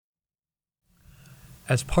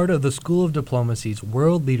As part of the School of Diplomacy's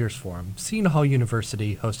World Leaders Forum, Seton Hall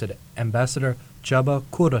University hosted Ambassador Jaba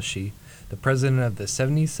Kuroshi, the president of the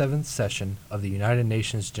 77th session of the United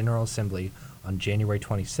Nations General Assembly, on January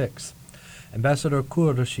 26. Ambassador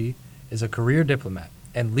Kuroshi is a career diplomat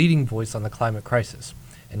and leading voice on the climate crisis,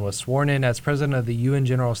 and was sworn in as president of the UN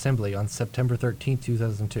General Assembly on September 13,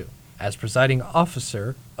 2002. As presiding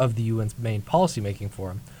officer of the UN's main policymaking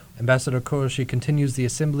forum, Ambassador Kuroshi continues the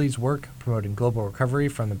Assembly's work promoting global recovery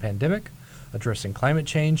from the pandemic, addressing climate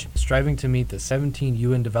change, striving to meet the 17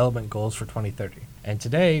 UN Development Goals for 2030. And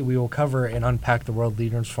today, we will cover and unpack the World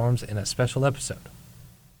Leaders Forums in a special episode.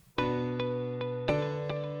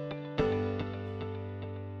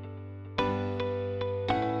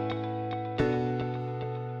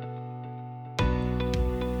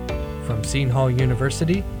 From Seton Hall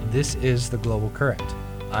University, this is The Global Current.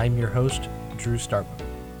 I'm your host, Drew Starbuck.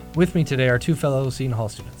 With me today are two fellow Seton Hall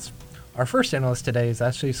students. Our first analyst today is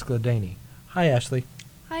Ashley Skladany. Hi, Ashley.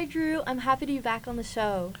 Hi, Drew. I'm happy to be back on the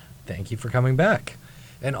show. Thank you for coming back.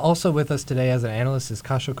 And also with us today as an analyst is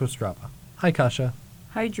Kasia Kostrava. Hi, Kasia.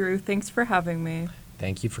 Hi, Drew. Thanks for having me.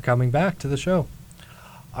 Thank you for coming back to the show.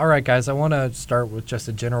 All right, guys, I want to start with just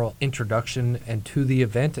a general introduction and to the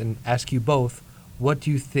event and ask you both, what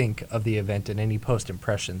do you think of the event and any post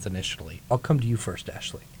impressions initially? I'll come to you first,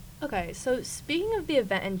 Ashley. Okay, so speaking of the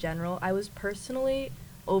event in general, I was personally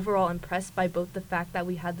overall impressed by both the fact that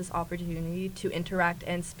we had this opportunity to interact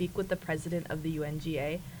and speak with the president of the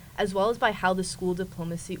UNGA, as well as by how the school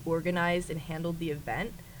diplomacy organized and handled the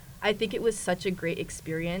event. I think it was such a great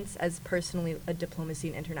experience. As personally a diplomacy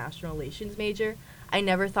and international relations major, I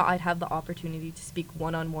never thought I'd have the opportunity to speak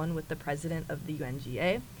one-on-one with the president of the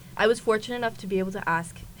UNGA. I was fortunate enough to be able to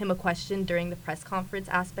ask him a question during the press conference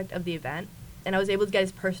aspect of the event, and I was able to get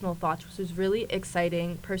his personal thoughts, which was really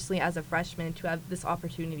exciting personally as a freshman to have this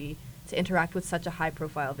opportunity to interact with such a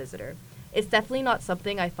high-profile visitor. It's definitely not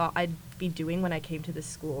something I thought I'd be doing when I came to this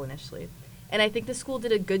school initially. And I think the school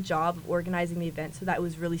did a good job of organizing the event so that it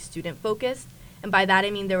was really student-focused. And by that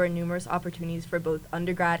I mean there were numerous opportunities for both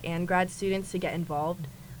undergrad and grad students to get involved,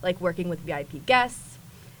 like working with VIP guests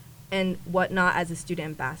and whatnot as a student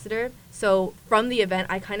ambassador. So from the event,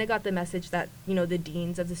 I kind of got the message that, the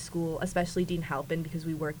deans of the school, especially Dean Halpin, because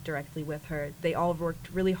we worked directly with her, they all worked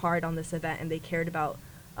really hard on this event and they cared about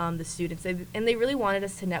the students. And they really wanted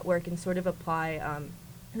us to network and sort of apply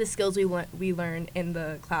the skills we learned in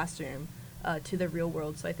the classroom to the real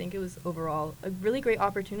world. So I think it was overall a really great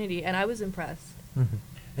opportunity, and I was impressed. Mm-hmm.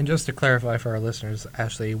 And just to clarify for our listeners,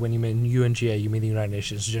 Ashley, when you mean UNGA, you mean the United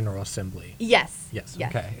Nations General Assembly? Yes. Yes.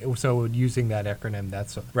 Okay. So using that acronym,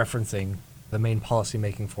 that's referencing the main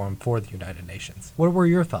policymaking forum for the United Nations. What were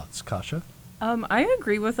your thoughts, Kasia? I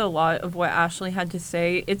agree with a lot of what Ashley had to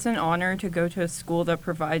say. It's an honor to go to a school that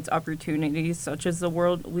provides opportunities such as the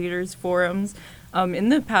World Leaders Forums. In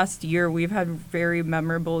the past year, we've had very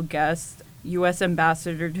memorable guests. U.S.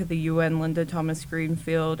 Ambassador to the UN, Linda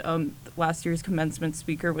Thomas-Greenfield. Last year's commencement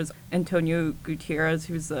speaker was Antonio Guterres,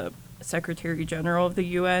 who's the Secretary General of the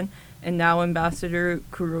UN, and now Ambassador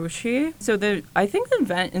Kuroshi. So I think the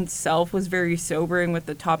event itself was very sobering with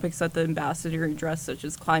the topics that the ambassador addressed, such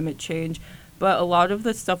as climate change. But a lot of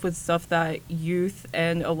the stuff was stuff that youth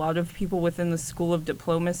and a lot of people within the School of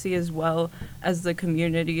Diplomacy, as well as the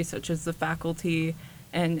community, such as the faculty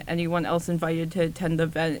and anyone else invited to attend the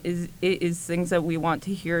event, is things that we want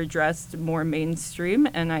to hear addressed more mainstream.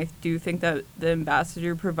 And I do think that the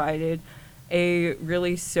ambassador provided a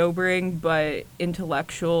really sobering but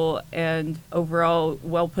intellectual and overall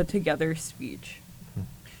well put together speech.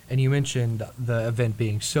 And you mentioned the event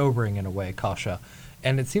being sobering in a way, Kasia.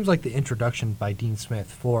 And it seems like the introduction by Dean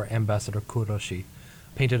Smith for Ambassador Kuroshi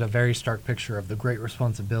painted a very stark picture of the great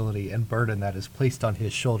responsibility and burden that is placed on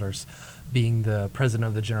his shoulders, being the president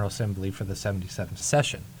of the General Assembly for the 77th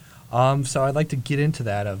session. So I'd like to get into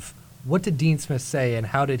that of what did Dean Smith say and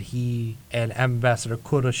how did he and Ambassador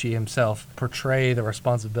Kuroshi himself portray the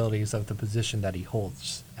responsibilities of the position that he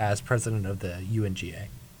holds as president of the UNGA?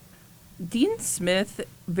 Dean Smith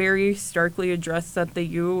very starkly addressed that the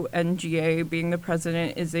UNGA, being the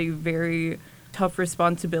president, is a very tough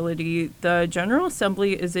responsibility. The General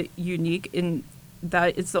Assembly is unique in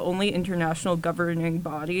that it's the only international governing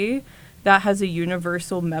body that has a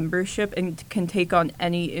universal membership and can take on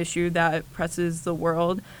any issue that presses the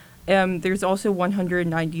world. There's also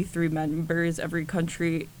 193 members, every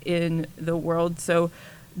country in the world. So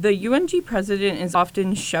the UNG president is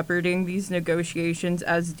often shepherding these negotiations.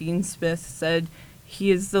 As Dean Smith said,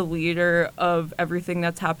 he is the leader of everything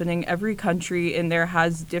that's happening. Every country in there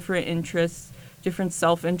has different interests, different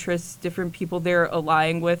self-interests, different people they're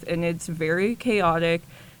allying with, and it's very chaotic.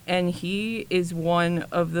 and he is one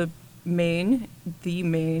of the main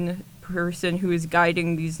person who is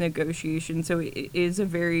guiding these negotiations, so it is a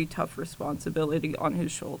very tough responsibility on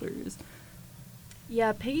his shoulders.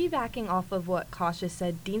 Yeah, piggybacking off of what Kasha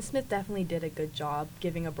said, Dean Smith definitely did a good job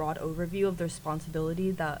giving a broad overview of the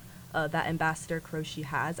responsibility that Ambassador Kuroshi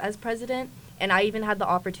has as president. And I even had the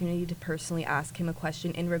opportunity to personally ask him a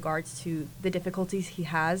question in regards to the difficulties he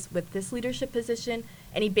has with this leadership position.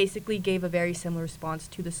 And he basically gave a very similar response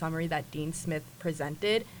to the summary that Dean Smith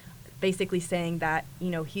presented, basically saying that,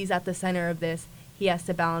 he's at the center of this. He has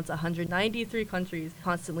to balance 193 countries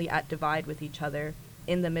constantly at divide with each other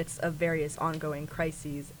in the midst of various ongoing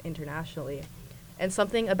crises internationally. And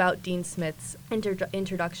something about Dean Smith's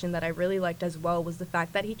introduction that I really liked as well was the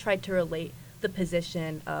fact that he tried to relate the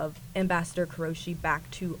position of Ambassador Kuroshi back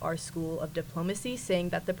to our school of diplomacy, saying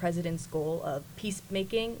that the president's goal of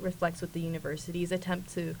peacemaking reflects with the university's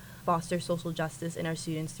attempt to foster social justice in our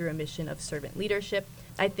students through a mission of servant leadership.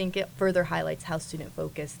 I think it further highlights how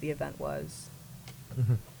student-focused the event was.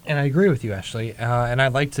 Mm-hmm. And I agree with you, Ashley. And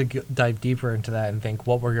I'd like to dive deeper into that and think,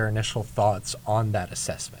 what were your initial thoughts on that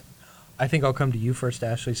assessment? I think I'll come to you first,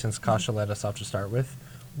 Ashley, since Kasha led us off to start with.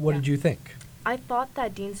 What did you think? I thought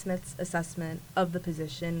that Dean Smith's assessment of the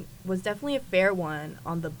position was definitely a fair one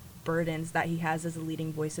on the burdens that he has as a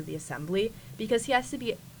leading voice of the assembly, because he has to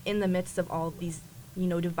be in the midst of all of these,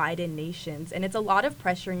 divided nations. And it's a lot of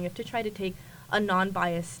pressure, and you have to try to take a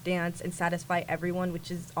non-biased stance and satisfy everyone, which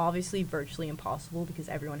is obviously virtually impossible because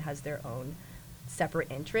everyone has their own separate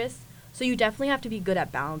interests. So you definitely have to be good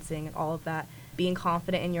at balancing and all of that, being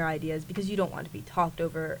confident in your ideas because you don't want to be talked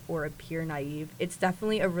over or appear naive. It's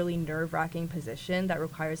definitely a really nerve-wracking position that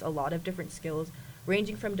requires a lot of different skills,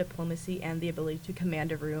 ranging from diplomacy and the ability to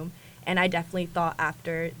command a room. And I definitely thought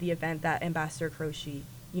after the event that Ambassador Kuroshi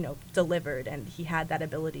delivered, and he had that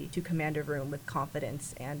ability to command a room with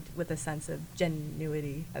confidence and with a sense of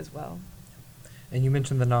genuity as well. And you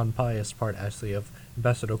mentioned the non-biased part, Ashley, of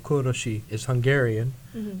Ambassador Kuroshi is Hungarian,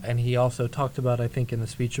 and he also talked about, I think, in the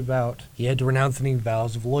speech about he had to renounce any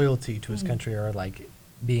vows of loyalty to his country or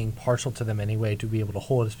being partial to them anyway to be able to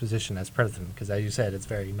hold his position as president, because as you said, it's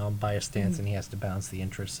very non-biased stance, and he has to balance the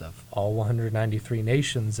interests of all 193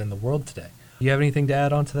 nations in the world today. Do you have anything to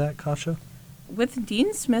add on to that, Kasha? With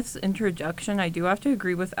Dean Smith's introduction, I do have to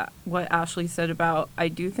agree with what Ashley said about, I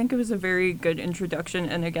do think it was a very good introduction.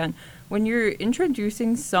 And again, when you're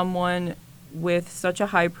introducing someone with such a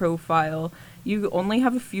high profile, you only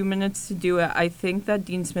have a few minutes to do it. I think that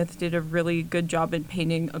Dean Smith did a really good job in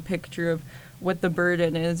painting a picture of what the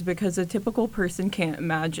burden is, because a typical person can't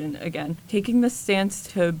imagine, again, taking the stance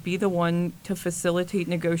to be the one to facilitate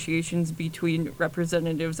negotiations between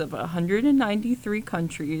representatives of 193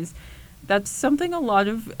 countries. That's something a lot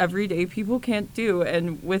of everyday people can't do.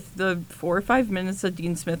 And with the 4 or 5 minutes that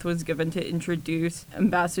Dean Smith was given to introduce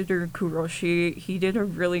Ambassador Kuroshi, he did a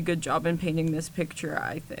really good job in painting this picture,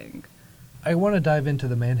 I think. I want to dive into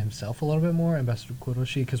the man himself a little bit more, Ambassador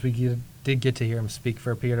Kuroshi, because we did get to hear him speak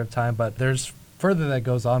for a period of time, but there's further that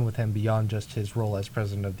goes on with him beyond just his role as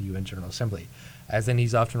president of the UN General Assembly, as in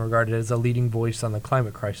he's often regarded as a leading voice on the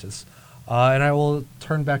climate crisis. And I will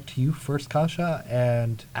turn back to you first, Kasha.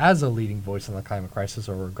 And as a leading voice on the climate crisis,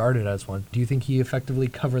 or regarded as one, do you think he effectively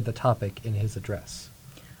covered the topic in his address?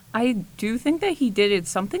 I do think that he did. It's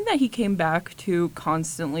something that he came back to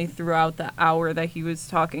constantly throughout the hour that he was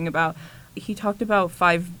talking about. He talked about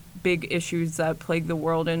 5 big issues that plague the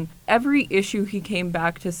world, and every issue he came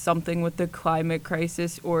back to something with the climate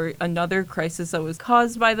crisis or another crisis that was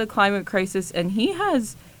caused by the climate crisis. And he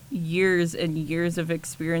has years and years of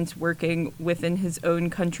experience working within his own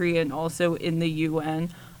country and also in the UN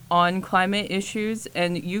on climate issues,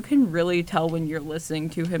 and you can really tell when you're listening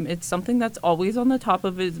to him. It's something that's always on the top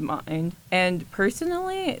of his mind, and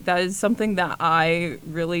personally, that is something that I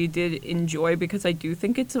really did enjoy, because I do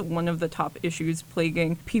think it's one of the top issues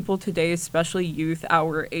plaguing people today, especially youth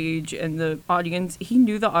our age and the audience. He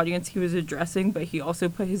knew the audience he was addressing, but he also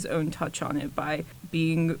put his own touch on it by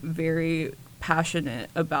being very passionate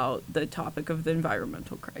about the topic of the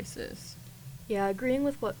environmental crisis. Yeah, agreeing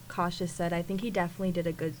with what Kasha said, I think he definitely did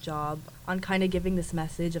a good job on kind of giving this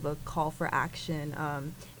message of a call for action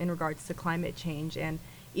in regards to climate change. And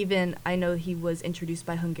even, I know he was introduced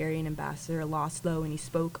by Hungarian Ambassador Laszlo, and he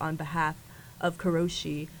spoke on behalf of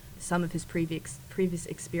Kuroshi, some of his previous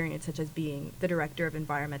experience, such as being the Director of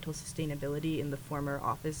Environmental Sustainability in the former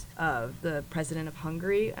office of the President of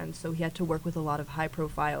Hungary. And so he had to work with a lot of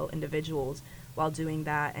high-profile individuals while doing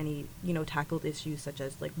that, and he, tackled issues such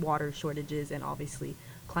as water shortages and obviously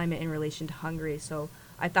climate in relation to Hungary. So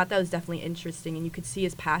I thought that was definitely interesting, and you could see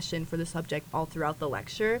his passion for the subject all throughout the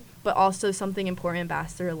lecture. But also something important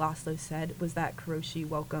Ambassador Laszlo said was that Kuroshi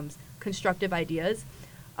welcomes constructive ideas.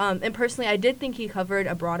 And personally, I did think he covered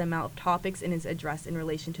a broad amount of topics in his address in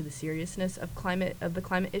relation to the seriousness of the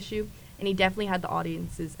climate issue, and he definitely had the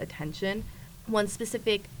audience's attention. One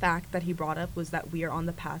specific fact that he brought up was that we are on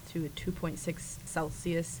the path to a 2.6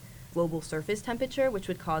 Celsius global surface temperature, which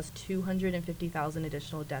would cause 250,000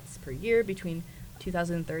 additional deaths per year between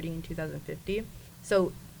 2030 and 2050.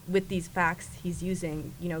 So with these facts he's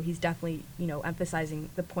using, he's definitely, emphasizing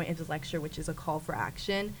the point of his lecture, which is a call for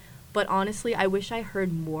action. But honestly, I wish I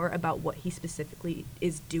heard more about what he specifically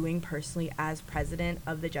is doing personally as president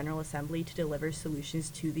of the General Assembly to deliver solutions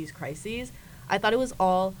to these crises. I thought it was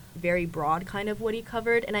all very broad kind of what he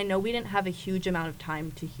covered, and I know we didn't have a huge amount of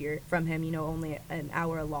time to hear from him, only an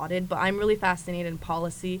hour allotted, but I'm really fascinated in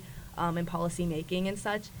policy and policy making and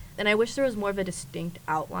such. And I wish there was more of a distinct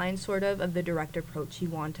outline sort of the direct approach he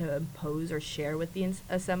wanted to impose or share with the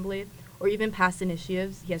Assembly, or even past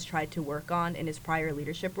initiatives he has tried to work on in his prior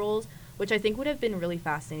leadership roles, which I think would have been really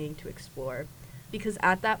fascinating to explore. Because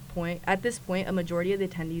at this point, a majority of the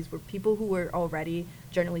attendees were people who were already,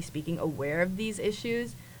 generally speaking, aware of these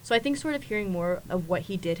issues. So I think sort of hearing more of what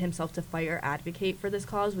he did himself to fight or advocate for this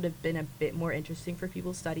cause would have been a bit more interesting for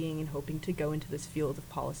people studying and hoping to go into this field of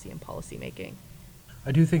policy and policy making.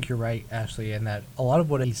 I do think you're right, Ashley, in that a lot of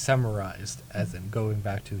what he summarized, as in going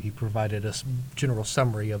back to, he provided a general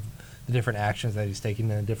summary of the different actions that he's taking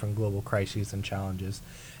in the different global crises and challenges,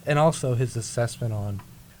 and also his assessment on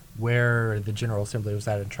where the General Assembly was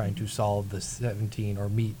at in trying to solve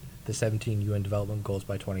meet the 17 UN Development Goals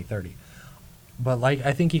by 2030. But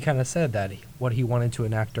I think he kind of said that what he wanted to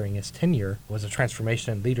enact during his tenure was a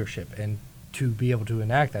transformation in leadership, and to be able to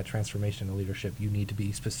enact that transformation in leadership, you need to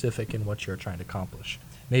be specific in what you're trying to accomplish.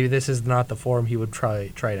 Maybe this is not the forum he would try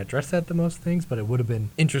to address that the most things, but it would have been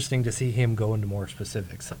interesting to see him go into more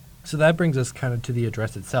specifics. So that brings us kind of to the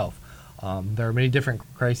address itself. There are many different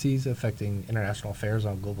crises affecting international affairs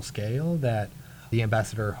on a global scale that the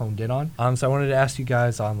ambassador honed in on. So I wanted to ask you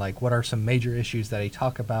guys on what are some major issues that he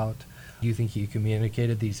talked about? Do you think he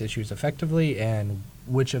communicated these issues effectively, and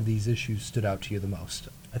which of these issues stood out to you the most?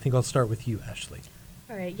 I think I'll start with you, Ashley.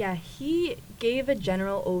 All right, yeah, he gave a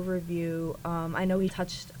general overview. I know he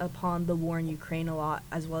touched upon the war in Ukraine a lot,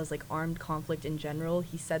 as well as armed conflict in general.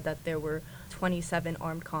 He said that there were 27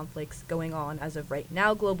 armed conflicts going on as of right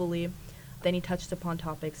now globally. Then he touched upon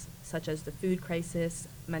topics such as the food crisis,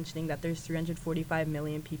 mentioning that there's 345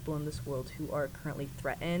 million people in this world who are currently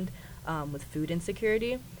threatened with food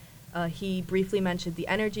insecurity. He briefly mentioned the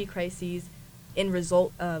energy crises in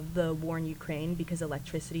result of the war in Ukraine because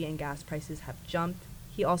electricity and gas prices have jumped.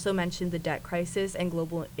 He also mentioned the debt crisis and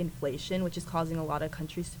global inflation, which is causing a lot of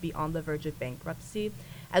countries to be on the verge of bankruptcy,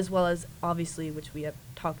 as well as, obviously, which we have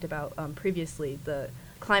talked about previously, the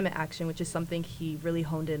climate action, which is something he really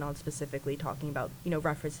honed in on specifically, talking about,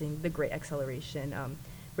 referencing the great acceleration,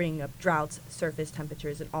 bringing up droughts, surface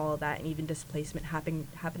temperatures, and all of that, and even displacement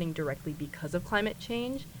happening directly because of climate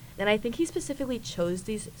change. And I think he specifically chose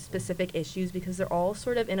these specific issues because they're all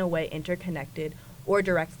sort of in a way interconnected or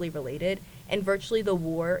directly related, and virtually the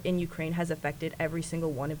war in Ukraine has affected every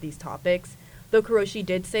single one of these topics. Though Kuroshi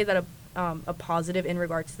did say that a positive in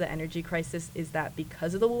regards to the energy crisis is that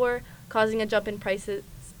because of the war causing a jump in prices,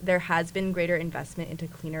 there has been greater investment into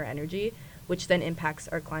cleaner energy, which then impacts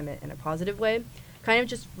our climate in a positive way. Kind of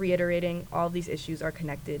just reiterating, all of these issues are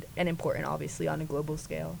connected and important, obviously, on a global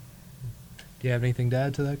scale. Do you have anything to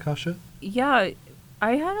add to that, Kasha? Yeah,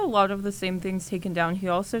 I had a lot of the same things taken down. He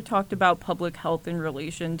also talked about public health in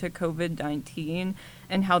relation to COVID-19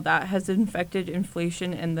 and how that has infected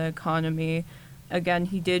inflation and the economy. Again,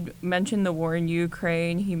 he did mention the war in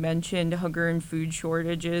Ukraine. He mentioned hunger and food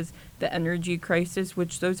shortages, the energy crisis,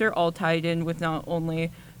 which those are all tied in with not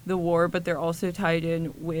only the war, but they're also tied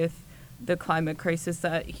in with the climate crisis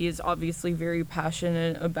that he is obviously very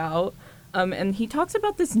passionate about. And he talks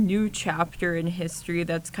about this new chapter in history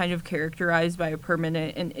that's kind of characterized by a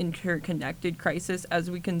permanent and interconnected crisis. As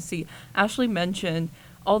we can see, Ashley mentioned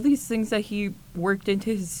all these things that he worked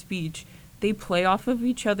into his speech. They play off of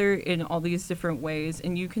each other in all these different ways,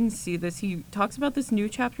 and you can see this. He talks about this new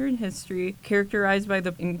chapter in history characterized by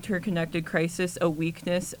the interconnected crisis, a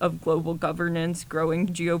weakness of global governance, growing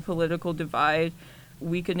geopolitical divide,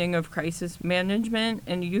 weakening of crisis management,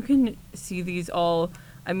 and you can see these all.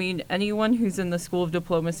 I mean, anyone who's in the School of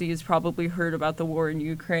Diplomacy has probably heard about the war in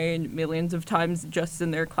Ukraine millions of times just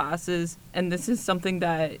in their classes, and this is something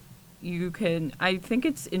that I think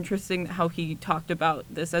it's interesting how he talked about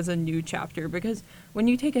this as a new chapter, because when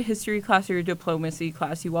you take a history class or a diplomacy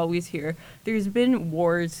class, you always hear there's been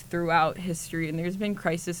wars throughout history and there's been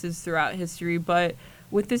crises throughout history. But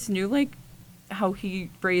with this new, like, how he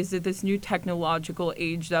phrased it, this new technological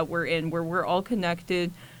age that we're in, where we're all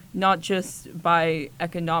connected, not just by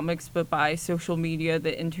economics, but by social media,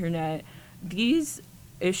 the internet, these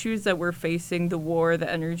issues that we're facing, the war, the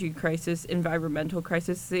energy crisis, environmental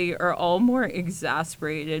crisis, they are all more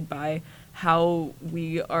exacerbated by how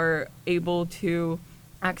we are able to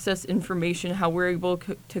access information, how we're able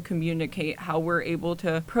to communicate, how we're able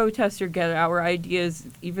to protest or get our ideas.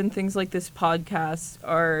 Even things like this podcast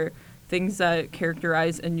are things that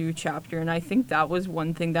characterize a new chapter. And I think that was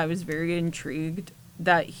one thing that I was very intrigued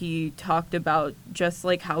that he talked about, just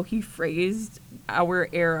like how he phrased our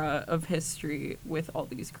era of history with all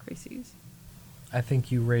these crises. I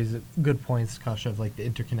think you raise good points, Kasha, of like the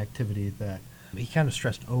interconnectivity that he kind of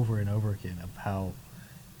stressed over and over again, of how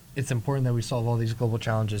it's important that we solve all these global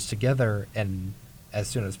challenges together and as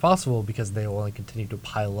soon as possible, because they will only continue to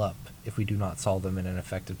pile up if we do not solve them in an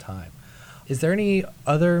effective time. Is there any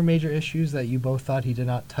other major issues that you both thought he did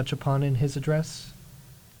not touch upon in his address?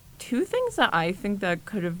 Two things that I think that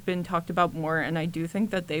could have been talked about more, and I do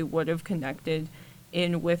think that they would have connected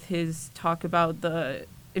in with his talk about the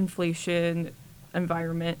inflation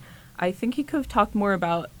environment. I think he could have talked more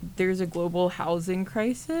about there's a global housing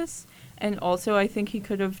crisis, and also I think he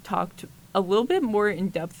could have talked a little bit more in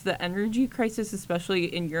depth the energy crisis,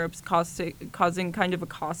 especially in Europe's causing kind of a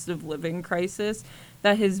cost of living crisis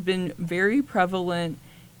that has been very prevalent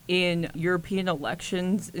in European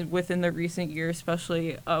elections within the recent year,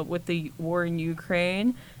 especially with the war in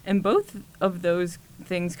Ukraine. And both of those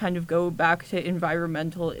things kind of go back to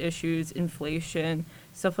environmental issues, inflation,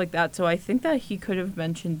 stuff like that. So I think that he could have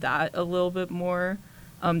mentioned that a little bit more.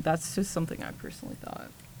 That's just something I personally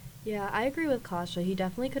thought. Yeah, I agree with Kasha. He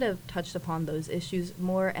definitely could have touched upon those issues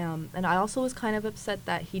more. And I also was kind of upset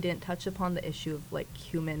that he didn't touch upon the issue of like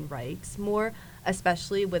human rights more,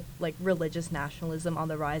 especially with like religious nationalism on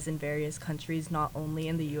the rise in various countries, not only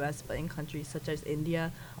in the US, but in countries such as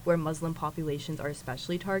India, where Muslim populations are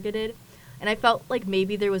especially targeted. And I felt like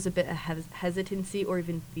maybe there was a bit of hesitancy or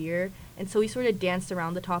even fear. And so he sort of danced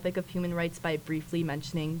around the topic of human rights by briefly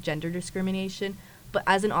mentioning gender discrimination. But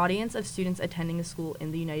as an audience of students attending a school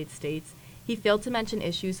in the United States, he failed to mention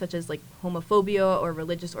issues such as like homophobia or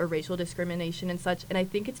religious or racial discrimination and such. And I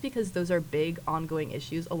think it's because those are big ongoing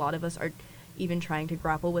issues a lot of us are even trying to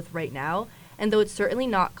grapple with right now. And though it's certainly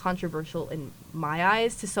not controversial in my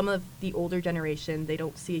eyes, to some of the older generation, they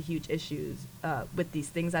don't see huge issues with these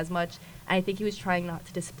things as much. And I think he was trying not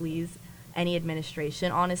to displease any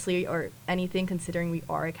administration, honestly, or anything, considering we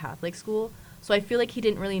are a Catholic school. So I feel like he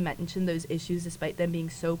didn't really mention those issues despite them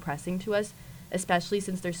being so pressing to us, especially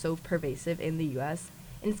since they're so pervasive in the US.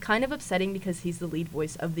 And it's kind of upsetting because he's the lead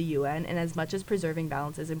voice of the UN, and as much as preserving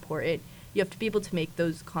balance is important, you have to be able to make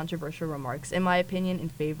those controversial remarks, in my opinion, in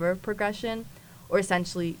favor of progression, or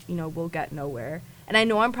essentially, we'll get nowhere. And I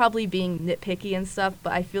know I'm probably being nitpicky and stuff,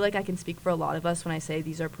 but I feel like I can speak for a lot of us when I say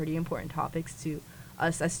these are pretty important topics to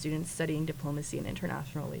us as students studying diplomacy and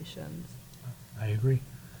international relations. I agree.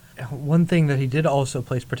 One thing that he did also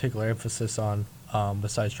place particular emphasis on,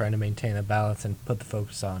 besides trying to maintain a balance and put the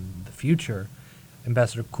focus on the future,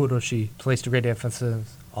 Ambassador Kuroshi placed a great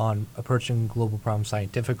emphasis on approaching global problems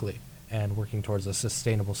scientifically and working towards a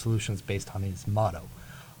sustainable solutions based on his motto.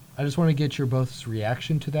 I just want to get your both's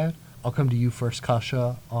reaction to that. I'll come to you first,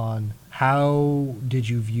 Kasha, on how did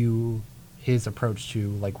you view his approach to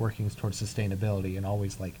like working towards sustainability and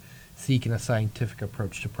always like seeking a scientific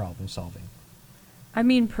approach to problem solving? I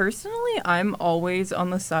mean, personally, I'm always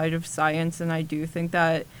on the side of science, and I do think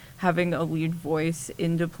that having a lead voice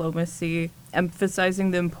in diplomacy,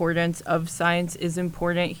 emphasizing the importance of science is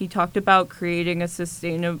important. He talked about creating a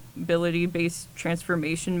sustainability-based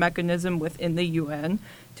transformation mechanism within the UN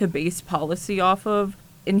to base policy off of.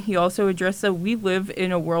 And he also addressed that we live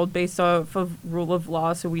in a world based off of rule of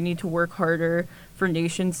law, so we need to work harder for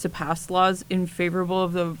nations to pass laws in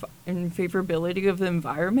favorability of the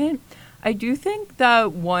environment. I do think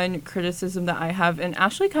that one criticism that I have, and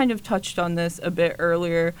Ashley kind of touched on this a bit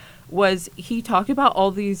earlier, was he talked about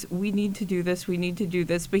all these, we need to do this,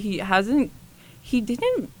 but he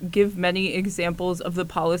didn't give many examples of the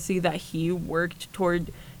policy that he worked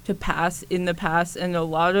toward to pass in the past, and a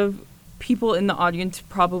lot of people in the audience,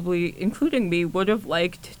 probably including me, would have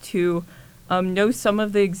liked to know some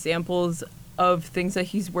of the examples of things that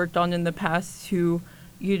he's worked on in the past to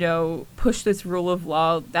push this rule of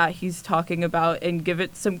law that he's talking about and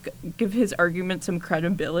give his argument some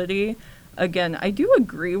credibility. again, I do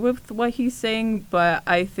agree with what he's saying, but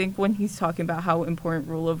I think when he's talking about how important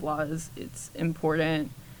rule of law is, it's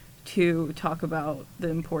important to talk about the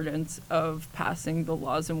importance of passing the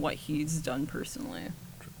laws and what he's done personally.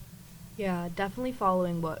 Yeah, definitely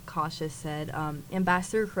following what Kasha said.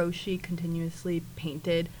 Ambassador Hiroshi continuously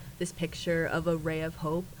painted this picture of a ray of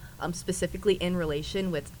hope, specifically in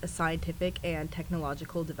relation with a scientific and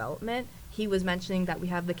technological development. He was mentioning that we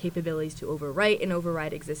have the capabilities to overwrite and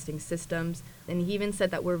override existing systems, and he even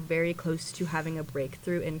said that we're very close to having a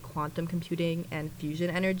breakthrough in quantum computing and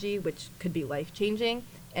fusion energy, which could be life-changing.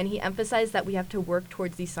 And he emphasized that we have to work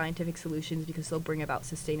towards these scientific solutions because they'll bring about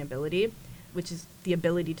sustainability, which is the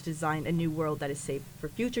ability to design a new world that is safe for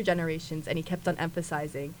future generations. And he kept on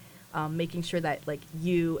emphasizing making sure that like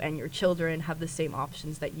you and your children have the same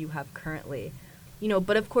options that you have currently.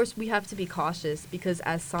 But of course we have to be cautious because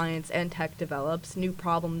as science and tech develops, new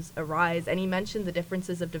problems arise. And he mentioned the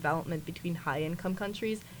differences of development between high-income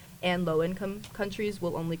countries and low-income countries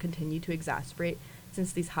will only continue to exacerbate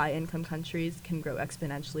since these high-income countries can grow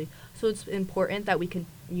exponentially. So it's important that we can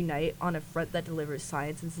unite on a front that delivers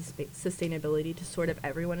science and sustainability to sort of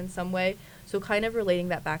everyone in some way. So kind of relating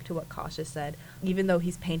that back to what Kasha said, even though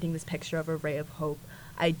he's painting this picture of a ray of hope,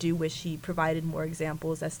 I do wish he provided more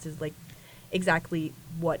examples as to like exactly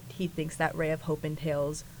what he thinks that ray of hope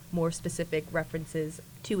entails, more specific references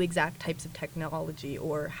to exact types of technology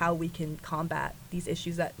or how we can combat these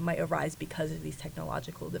issues that might arise because of these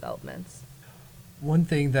technological developments. One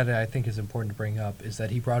thing that I think is important to bring up is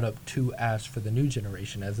that he brought up two asks for the new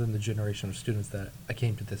generation, as in the generation of students that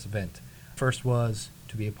came to this event. First was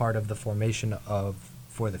to be a part of the formation of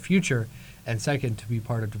for the future, and second, to be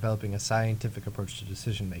part of developing a scientific approach to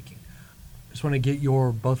decision making. Just want to get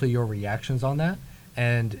both of your reactions on that,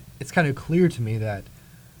 and it's kind of clear to me that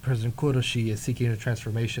President Kuroshi is seeking a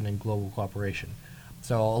transformation in global cooperation.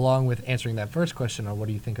 So along with answering that first question on what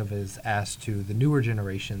do you think of his ask to the newer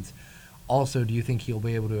generations, also, do you think he'll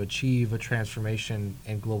be able to achieve a transformation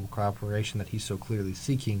in global cooperation that he's so clearly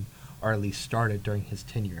seeking, or at least started during his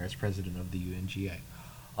tenure as president of the UNGA?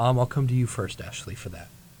 I'll come to you first, Ashley, for that.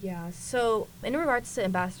 Yeah, so in regards to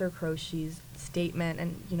Ambassador Hiroshi's statement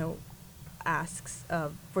and, asks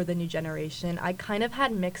for the new generation, I kind of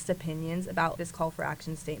had mixed opinions about this call for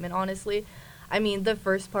action statement, honestly. I mean, the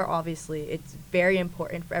first part, obviously, it's very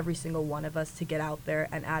important for every single one of us to get out there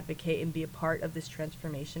and advocate and be a part of this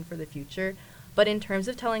transformation for the future. But in terms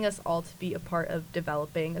of telling us all to be a part of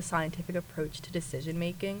developing a scientific approach to decision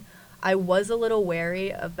making, I was a little wary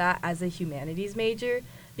of that as a humanities major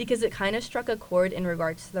because it kind of struck a chord in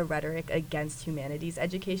regards to the rhetoric against humanities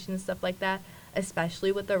education and stuff like that,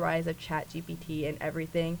 especially with the rise of ChatGPT and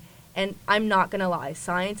everything. And I'm not going to lie,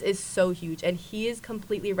 science is so huge, and he is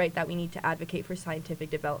completely right that we need to advocate for scientific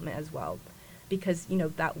development as well, because,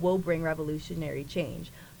 that will bring revolutionary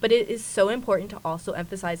change. But it is so important to also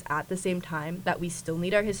emphasize at the same time that we still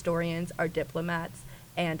need our historians, our diplomats,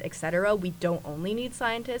 and etc. We don't only need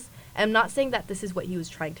scientists. And I'm not saying that this is what he was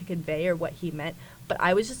trying to convey or what he meant, but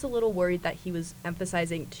I was just a little worried that he was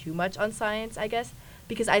emphasizing too much on science, I guess,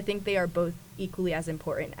 because I think they are both equally as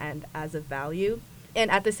important and as of value. And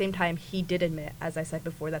at the same time, he did admit, as I said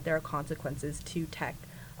before, that there are consequences to tech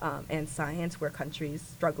and science where countries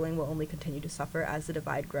struggling will only continue to suffer as the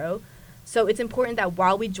divide grow. So it's important that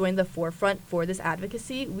while we join the forefront for this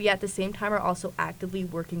advocacy, we at the same time are also actively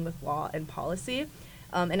working with law and policy.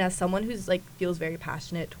 And as someone who's feels very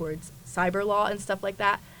passionate towards cyber law and stuff like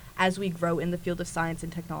that, as we grow in the field of science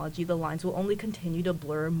and technology, the lines will only continue to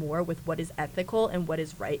blur more with what is ethical and what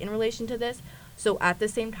is right in relation to this. So at the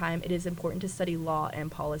same time, it is important to study law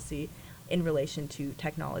and policy in relation to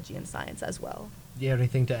technology and science as well. Do you have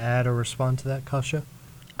anything to add or respond to that, Kasha?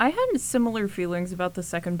 I had similar feelings about the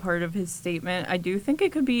second part of his statement. I do think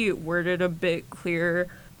it could be worded a bit clearer.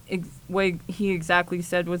 What he exactly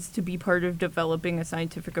said was to be part of developing a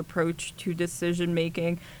scientific approach to decision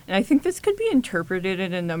making. And I think this could be interpreted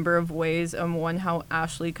in a number of ways. One, how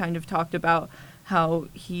Ashley kind of talked about how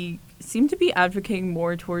he seemed to be advocating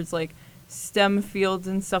more towards STEM fields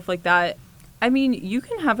and stuff like that. I mean, you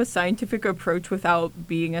can have a scientific approach without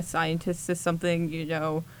being a scientist to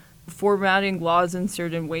something, formatting laws in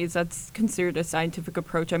certain ways. That's considered a scientific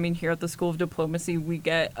approach. I mean, here at the School of Diplomacy, we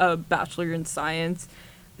get a bachelor in science.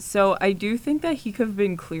 So I do think that he could have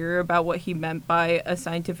been clearer about what he meant by a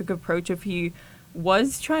scientific approach if he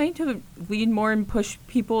was trying to lean more and push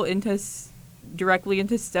people directly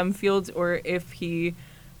into STEM fields, or if he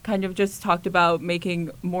kind of just talked about making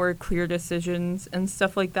more clear decisions and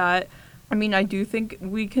stuff like that. I mean, I do think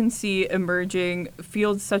we can see emerging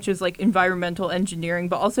fields such as like environmental engineering,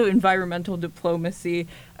 but also environmental diplomacy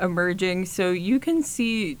emerging. So you can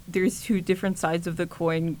see there's two different sides of the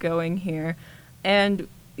coin going here. And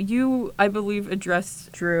you, I believe,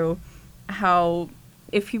 addressed, Drew, how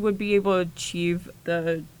if he would be able to achieve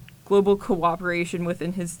the global cooperation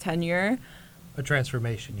within his tenure. A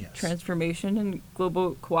transformation, yes. Transformation and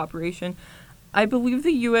global cooperation. I believe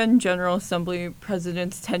the UN General Assembly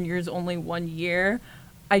president's tenure is only 1 year.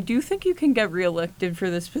 I do think you can get reelected for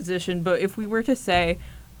this position, but if we were to say,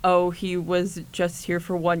 oh, he was just here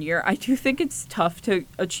for 1 year, I do think it's tough to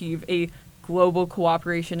achieve a global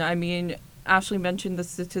cooperation. I mean, Ashley mentioned the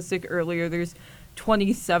statistic earlier. There's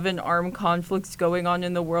 27 armed conflicts going on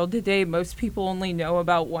in the world today. Most people only know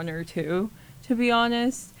about one or two, to be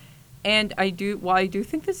honest. And I do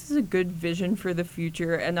think this is a good vision for the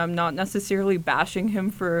future, and I'm not necessarily bashing him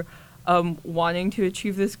for wanting to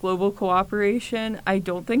achieve this global cooperation. I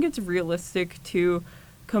don't think it's realistic to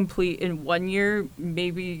complete in 1 year,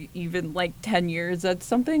 maybe even like 10 years. That's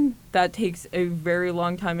something that takes a very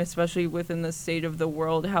long time, especially within the state of the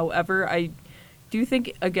world. However, I do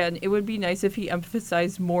think, again, it would be nice if he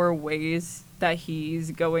emphasized more ways that he's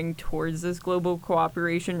going towards this global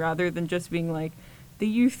cooperation rather than just being like, the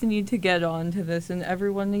youth need to get onto this and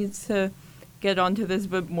everyone needs to get onto this,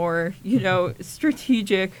 but more,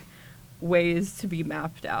 strategic ways to be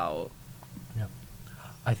mapped out. Yeah.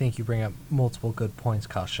 I think you bring up multiple good points,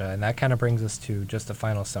 Kasha, and that kind of brings us to just a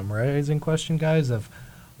final summarizing question, guys, of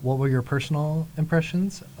what were your personal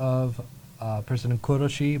impressions of President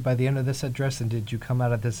Kuroshi by the end of this address, and did you come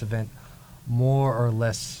out of this event more or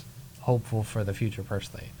less hopeful for the future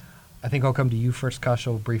personally? I think I'll come to you first, Kasha.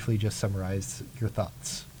 We'll briefly just summarize your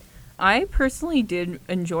thoughts. I personally did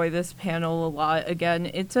enjoy this panel a lot. Again,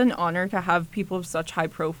 it's an honor to have people of such high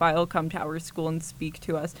profile come to our school and speak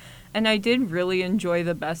to us. And I did really enjoy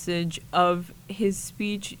the message of his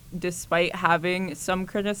speech, despite having some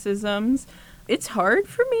criticisms. It's hard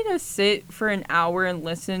for me to sit for an hour and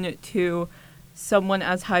listen to someone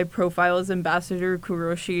as high profile as Ambassador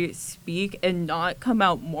Kuroshi speak and not come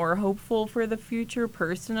out more hopeful for the future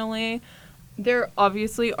personally. There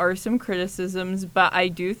obviously are some criticisms, but I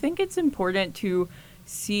do think it's important to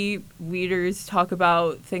see leaders talk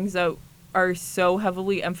about things that are so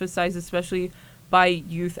heavily emphasized, especially by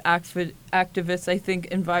youth activists. I think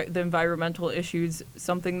the environmental issues,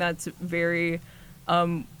 something that's very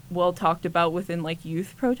well talked about within like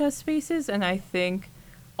youth protest spaces, and I think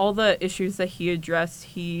all the issues that he addressed,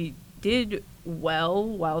 he did well,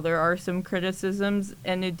 while there are some criticisms,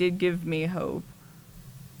 and it did give me hope.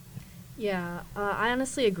 Yeah, I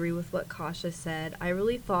honestly agree with what Kasha said. I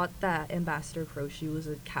really thought that Ambassador Kuroshi was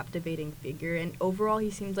a captivating figure, and overall he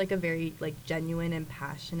seems like a very genuine and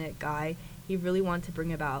passionate guy. He really wanted to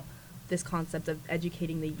bring about this concept of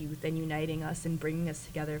educating the youth and uniting us and bringing us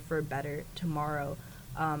together for a better tomorrow.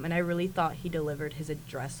 And I really thought he delivered his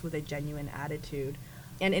address with a genuine attitude.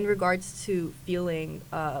 And in regards to feeling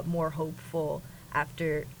more hopeful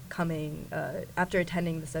after attending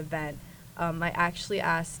this event, I actually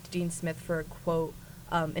asked Dean Smith for a quote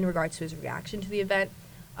in regards to his reaction to the event.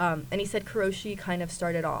 And he said Kuroshi kind of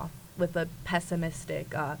started off with a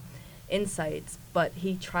pessimistic insights, but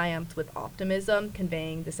he triumphed with optimism,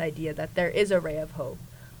 conveying this idea that there is a ray of hope.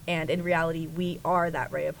 And in reality, we are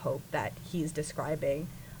that ray of hope that he's describing.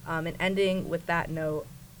 And ending with that note,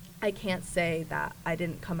 I can't say that I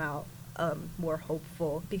didn't come out more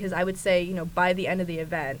hopeful, because I would say, by the end of the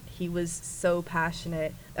event, he was so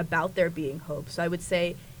passionate about there being hope. So I would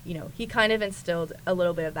say, he kind of instilled a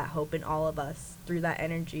little bit of that hope in all of us through that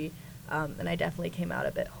energy. And I definitely came out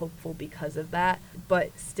a bit hopeful because of that.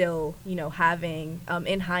 But still, having,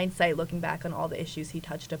 in hindsight, looking back on all the issues he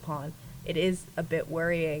touched upon, it is a bit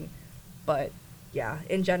worrying. But yeah,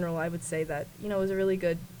 in general, I would say that, it was a really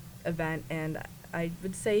good event, and I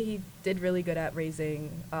would say he did really good at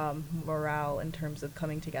raising morale in terms of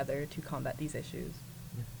coming together to combat these issues.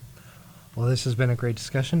 Well, this has been a great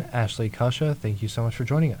discussion. Ashley, Kasha, thank you so much for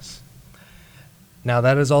joining us. Now,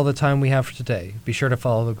 that is all the time we have for today. Be sure to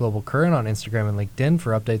follow The Global Current on Instagram and LinkedIn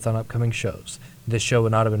for updates on upcoming shows. This show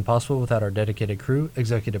would not have been possible without our dedicated crew: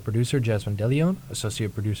 executive producer Jasmine DeLeon,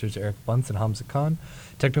 associate producers Eric Bunce and Hamza Khan,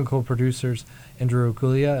 technical producers Andrew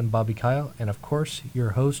Okulia and Bobby Kyle, and of course,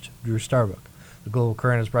 your host, Drew Starbuck. The Global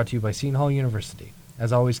Current is brought to you by Seton Hall University.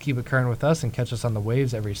 As always, keep it current with us and catch us on the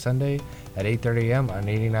waves every Sunday at 8:30 a.m. on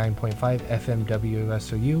 89.5 FM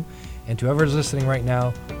WSOU. And to whoever's listening right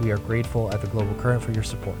now, we are grateful at the Global Current for your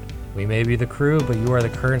support. We may be the crew, but you are the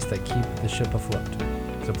currents that keep the ship afloat.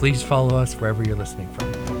 So please follow us wherever you're listening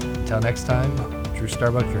from. Until next time, Drew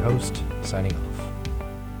Starbuck, your host, signing off.